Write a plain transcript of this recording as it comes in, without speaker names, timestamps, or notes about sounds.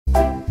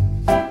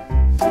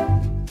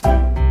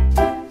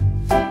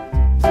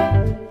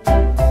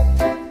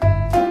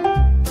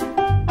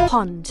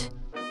pond.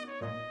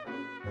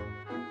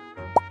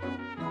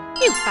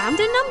 You found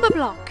a number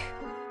block.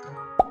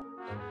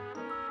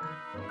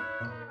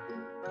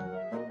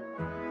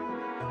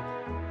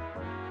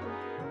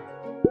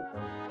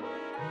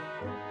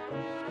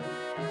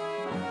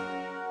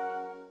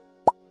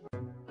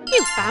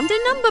 You found a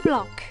number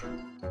block.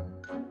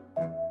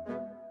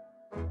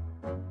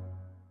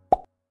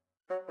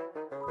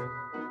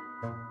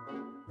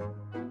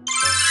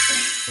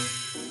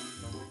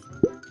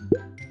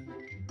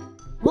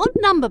 What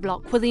number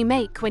block will you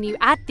make when you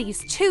add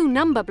these two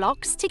number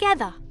blocks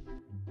together?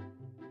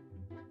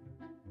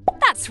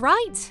 That's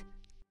right.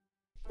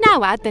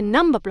 Now add the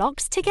number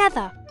blocks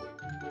together.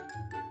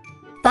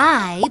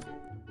 5,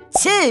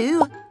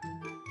 2,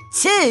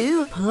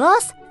 2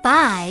 plus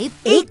 5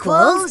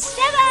 equals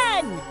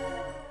 7!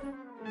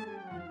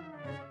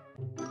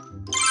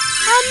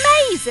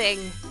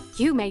 Amazing!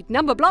 You made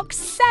number block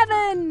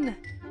 7!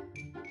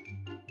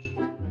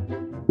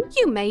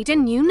 You made a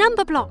new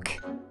number block.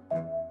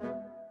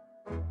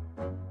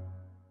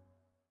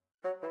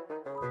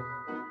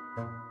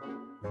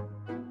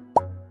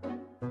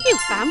 You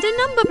found a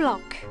number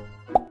block.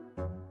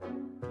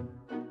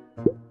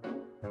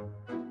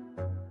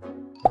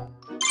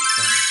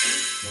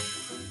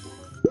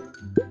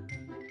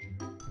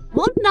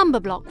 What number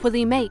block will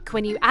you make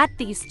when you add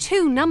these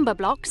two number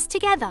blocks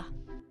together?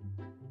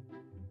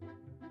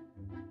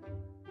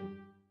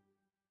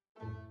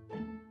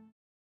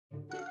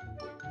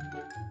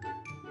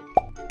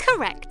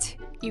 Correct!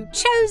 You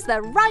chose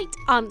the right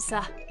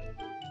answer.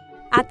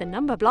 Add the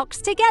number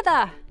blocks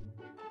together.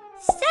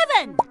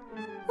 7!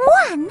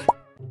 1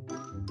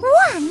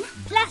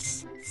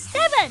 plus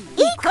 7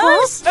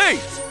 equals 8!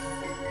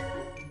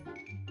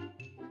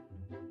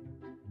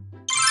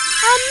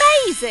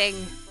 Amazing!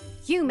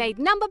 You made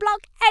number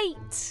block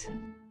 8.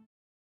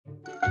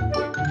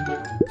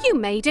 You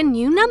made a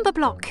new number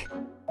block.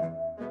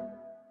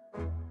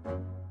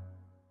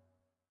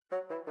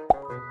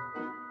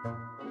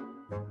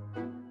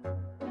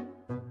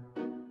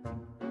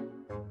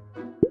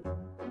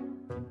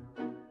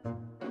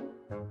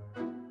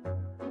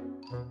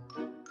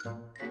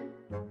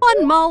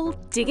 One mole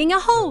digging a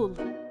hole.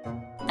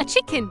 A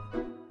chicken.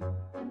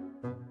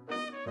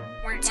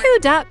 2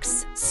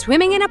 ducks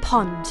swimming in a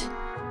pond.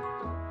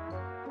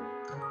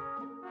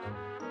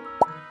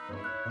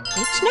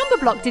 Which number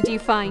block did you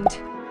find?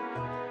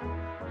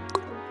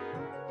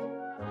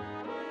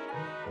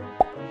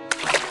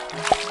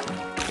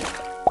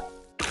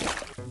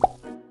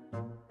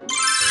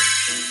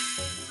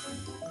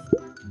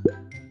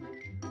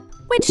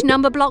 Which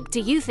number block do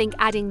you think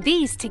adding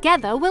these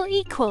together will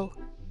equal?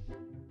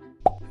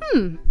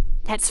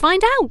 Let's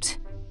find out.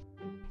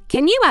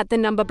 Can you add the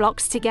number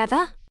blocks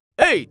together?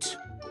 8!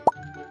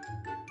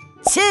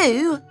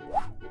 2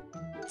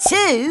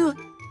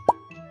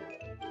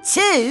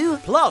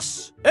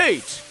 Plus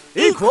 8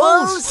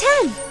 equals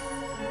 10!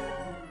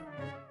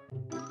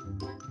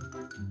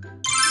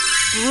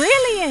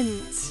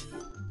 Brilliant!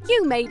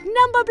 You made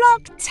number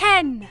block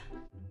 10.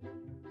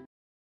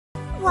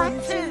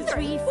 1, 2,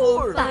 3,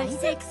 4, 5,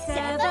 6,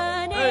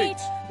 7, 8,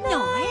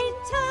 9,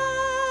 10!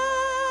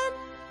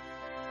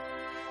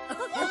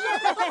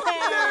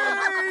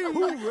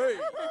 Hooray!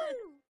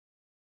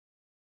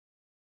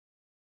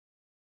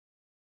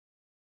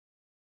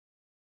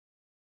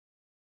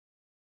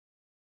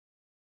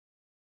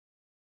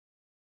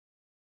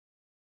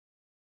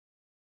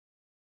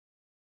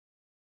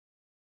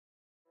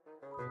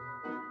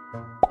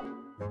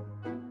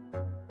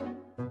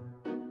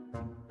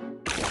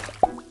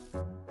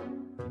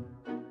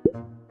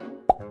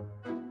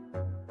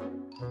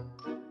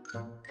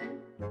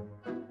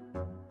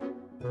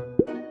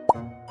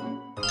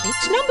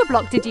 Which number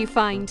block did you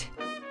find?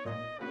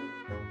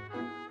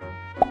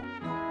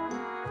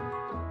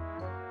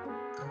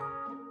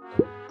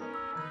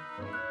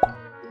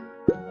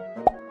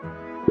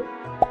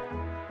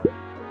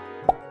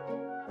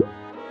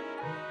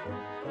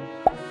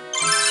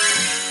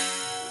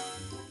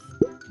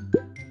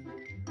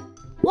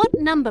 What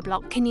number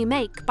block can you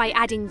make by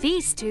adding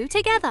these two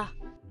together?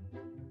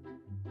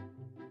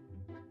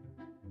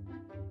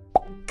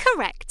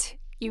 Correct!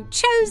 You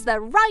chose the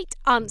right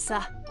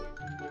answer.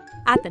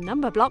 Add the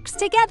number blocks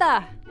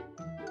together.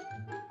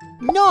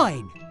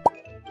 9!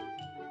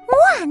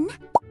 1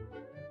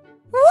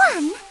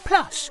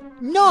 Plus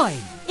 9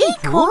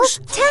 equals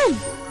 10!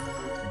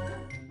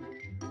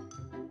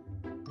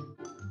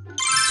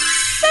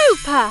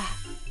 Super!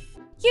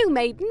 You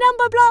made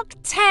number block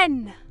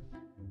 10.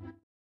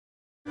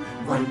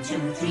 1,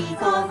 2, 3, 4,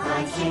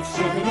 5, 6,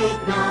 7,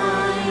 8,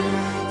 9,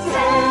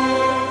 10!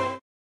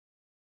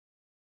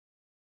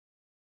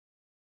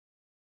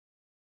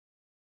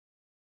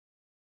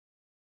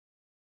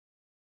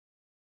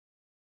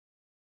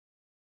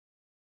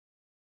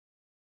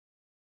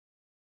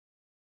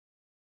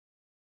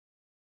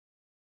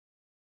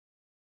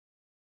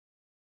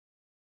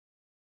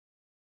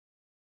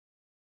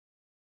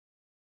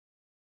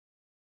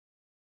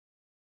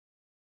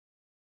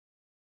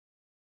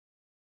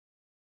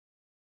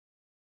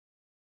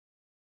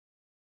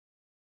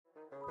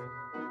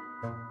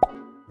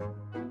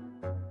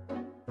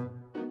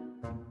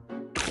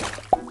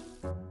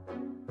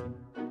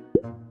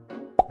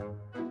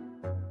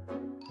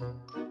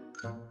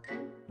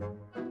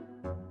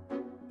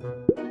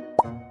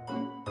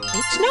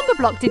 Which number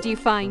block did you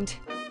find?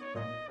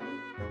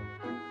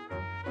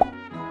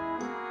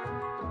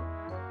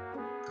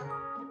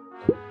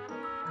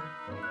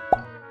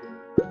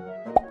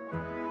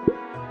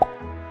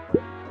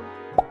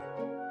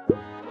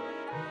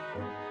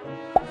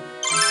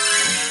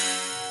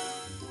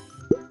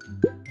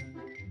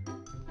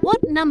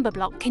 What number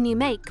block can you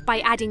make by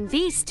adding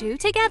these two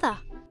together?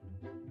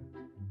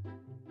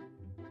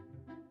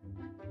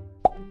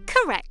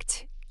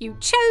 Correct! You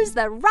chose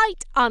the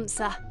right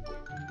answer.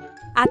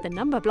 Add the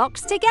number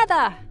blocks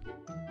together.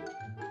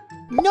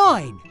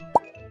 9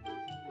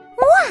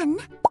 1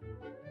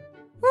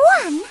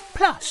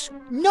 plus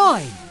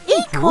 9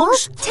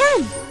 equals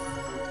 10.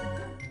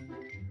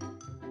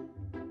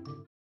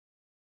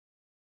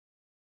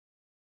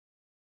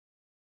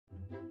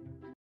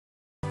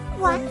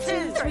 1,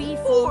 2, 3,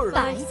 4,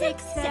 5,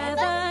 6,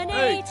 7,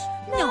 8,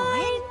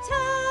 9,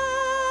 10.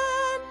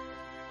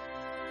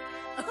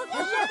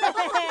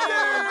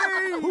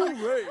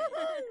 Hooray!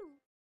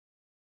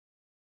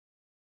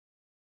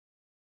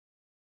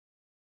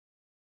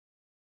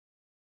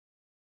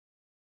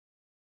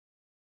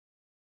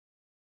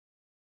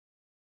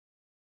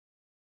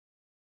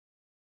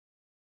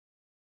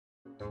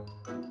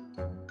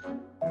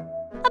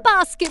 A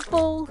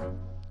basketball.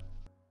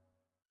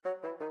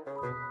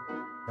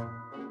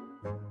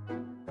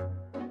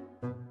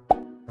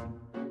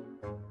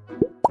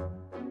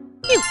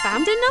 You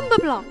found a number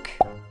block.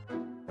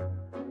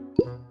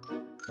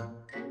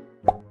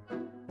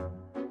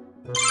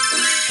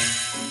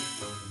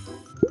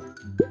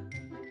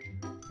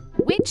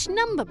 Which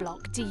number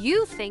block do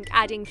you think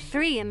adding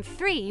 3 and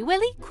 3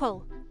 will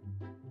equal?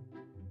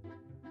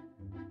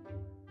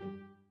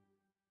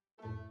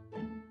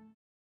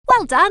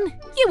 Well done,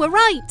 you were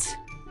right.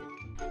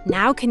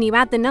 Now can you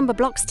add the number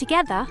blocks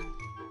together?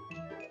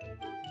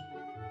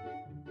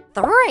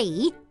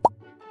 3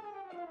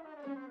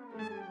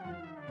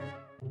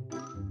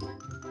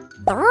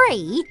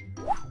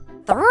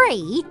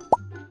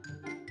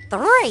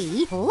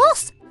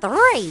 plus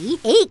 3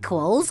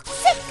 equals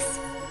 6.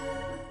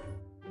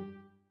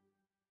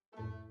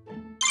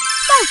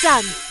 Well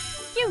done!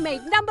 You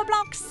made number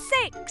block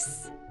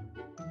 6.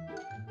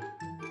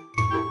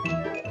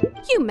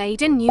 You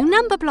made a new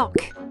number block.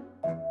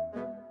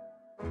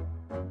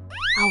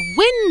 A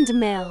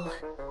windmill.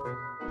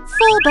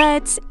 4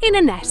 birds in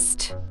a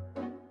nest.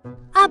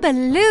 A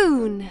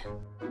balloon.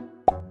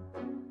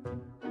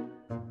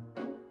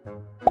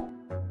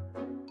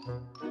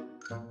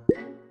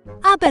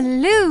 A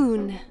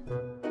balloon.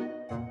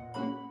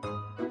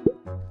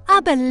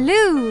 A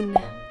balloon.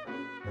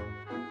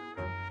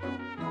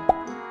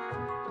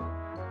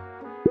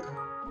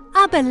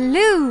 A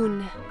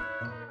balloon.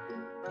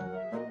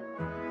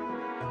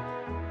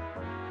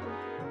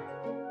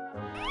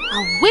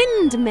 A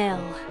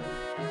windmill.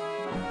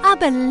 A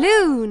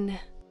balloon.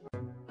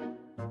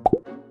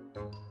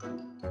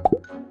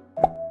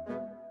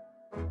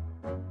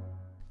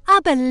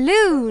 A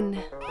balloon.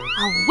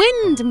 A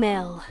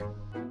windmill.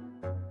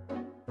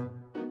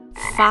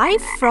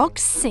 5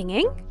 frogs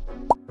singing.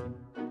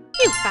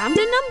 You found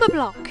a number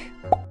block.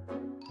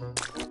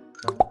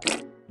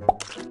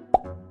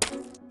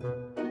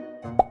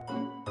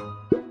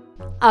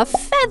 A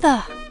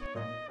feather.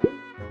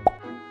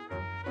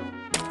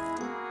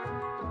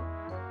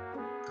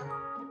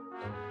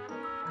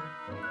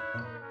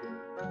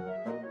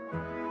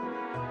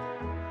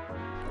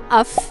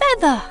 A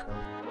feather.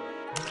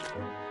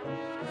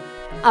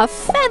 A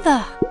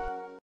feather.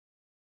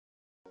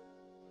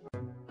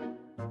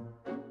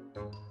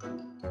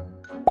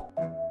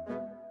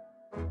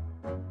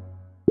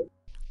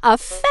 A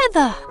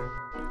feather.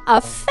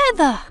 A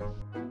feather.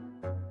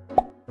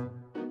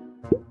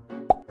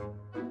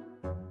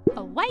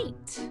 A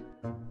weight.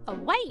 A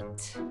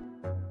weight.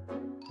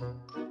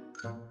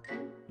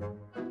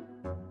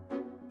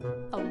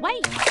 A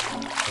weight.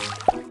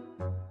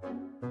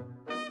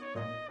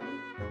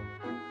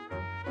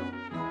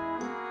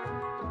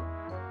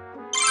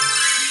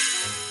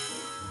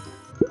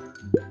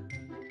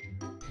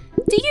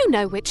 Do you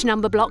know which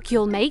number block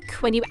you'll make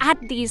when you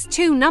add these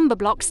two number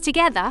blocks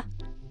together?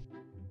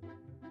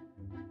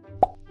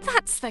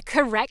 That's the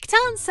correct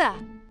answer.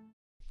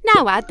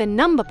 Now add the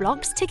number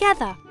blocks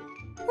together.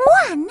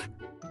 1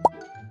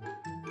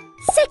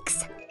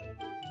 6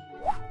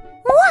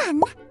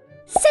 1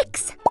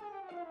 6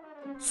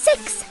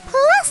 6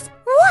 plus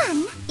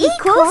 1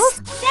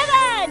 equals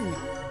 7.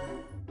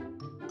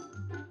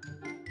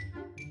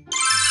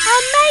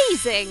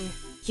 Amazing!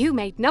 You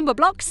made number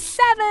block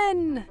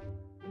 7.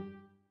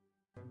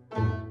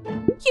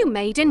 You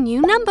made a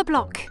new number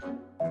block.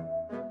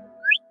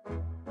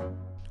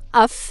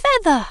 A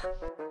feather.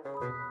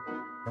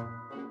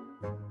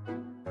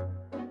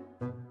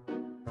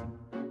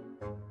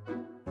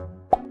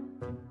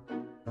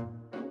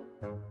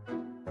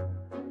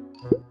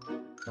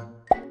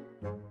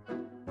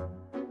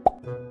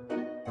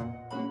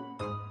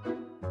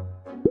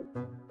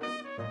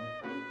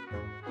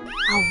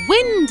 A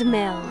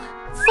windmill.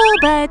 4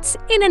 birds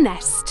in a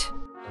nest.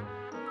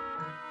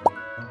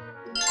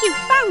 You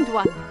found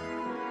one.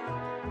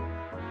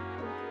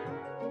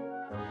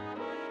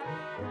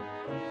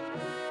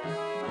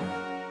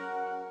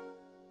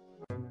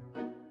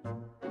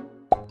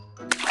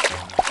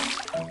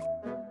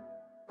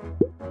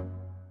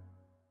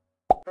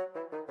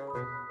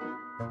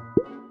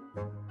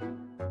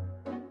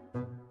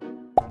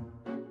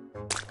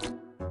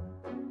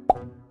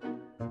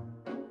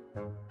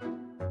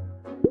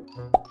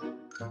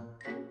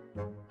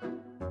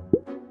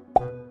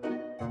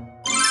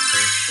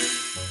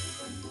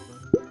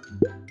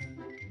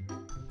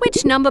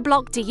 Which number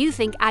block do you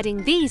think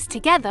adding these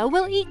together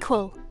will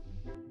equal?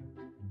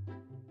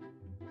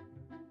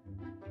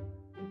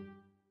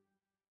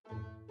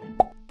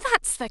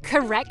 That's the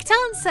correct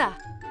answer.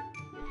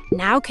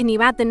 Now can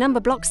you add the number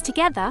blocks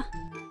together?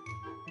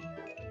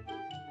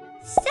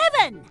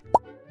 7.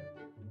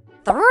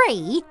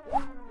 3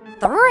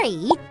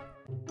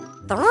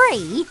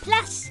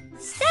 plus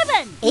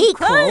 7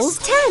 Equals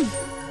 10.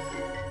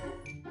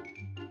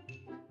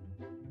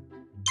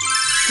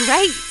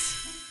 Great!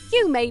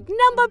 You made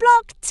number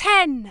block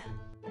 10.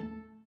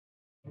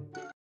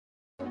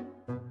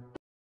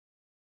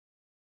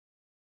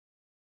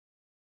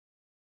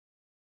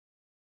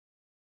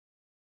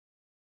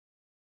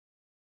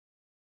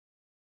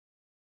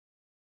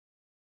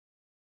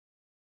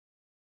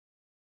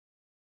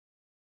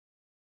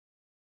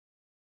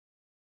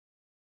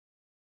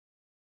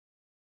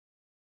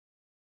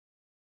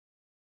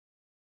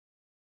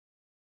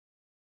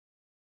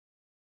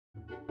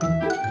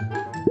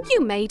 You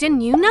made a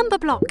new number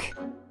block.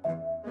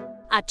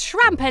 A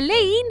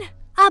trampoline,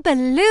 a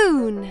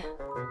balloon.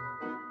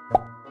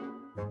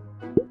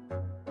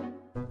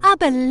 A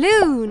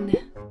balloon.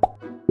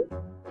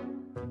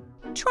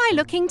 Try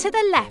looking to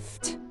the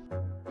left.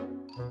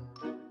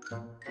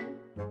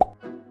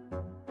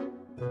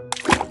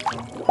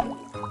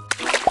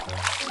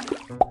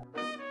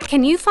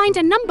 Can you find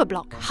a number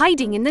block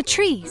hiding in the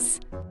trees?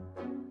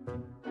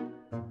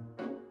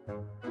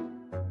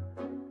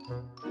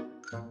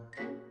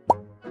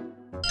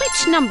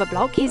 Which number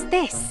block is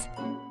this?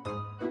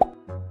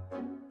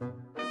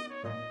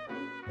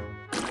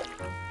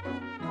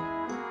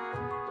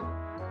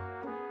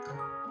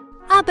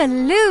 A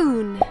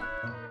balloon.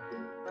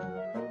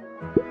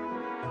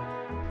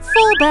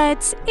 4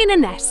 birds in a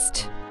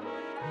nest.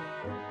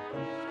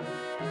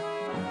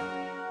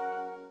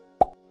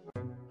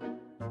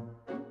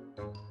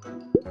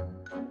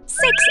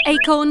 6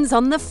 acorns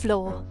on the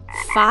floor.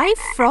 5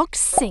 frogs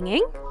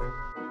singing.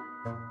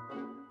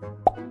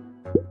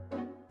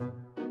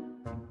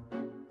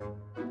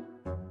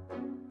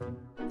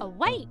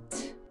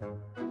 Wait.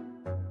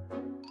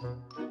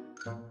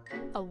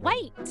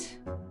 Wait.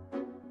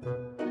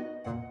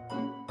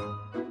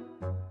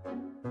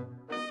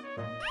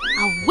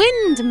 A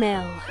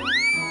windmill.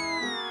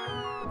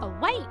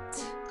 Wait.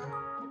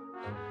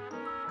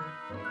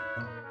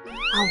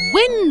 A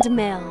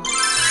windmill.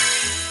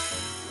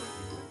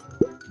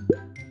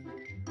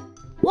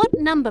 What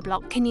number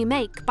block can you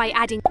make by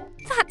adding?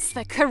 That's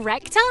the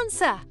correct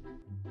answer.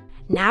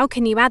 Now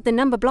can you add the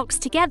number blocks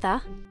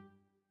together?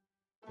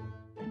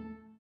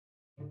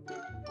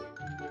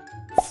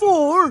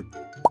 4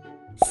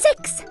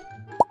 6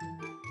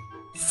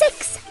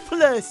 6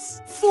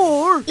 plus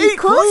 4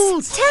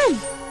 equals 10.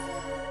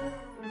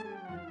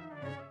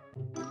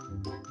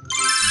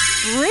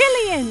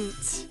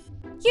 Brilliant!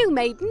 You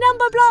made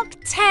number block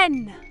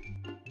 10.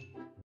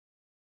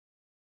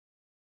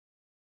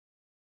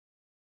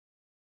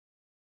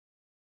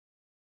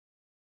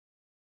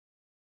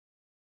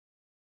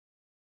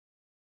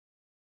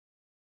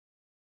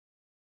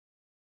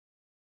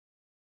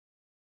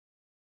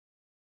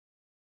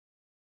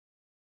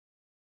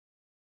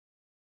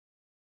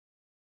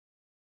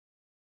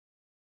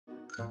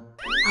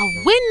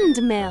 A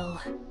windmill.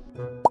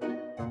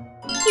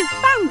 You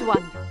found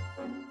one.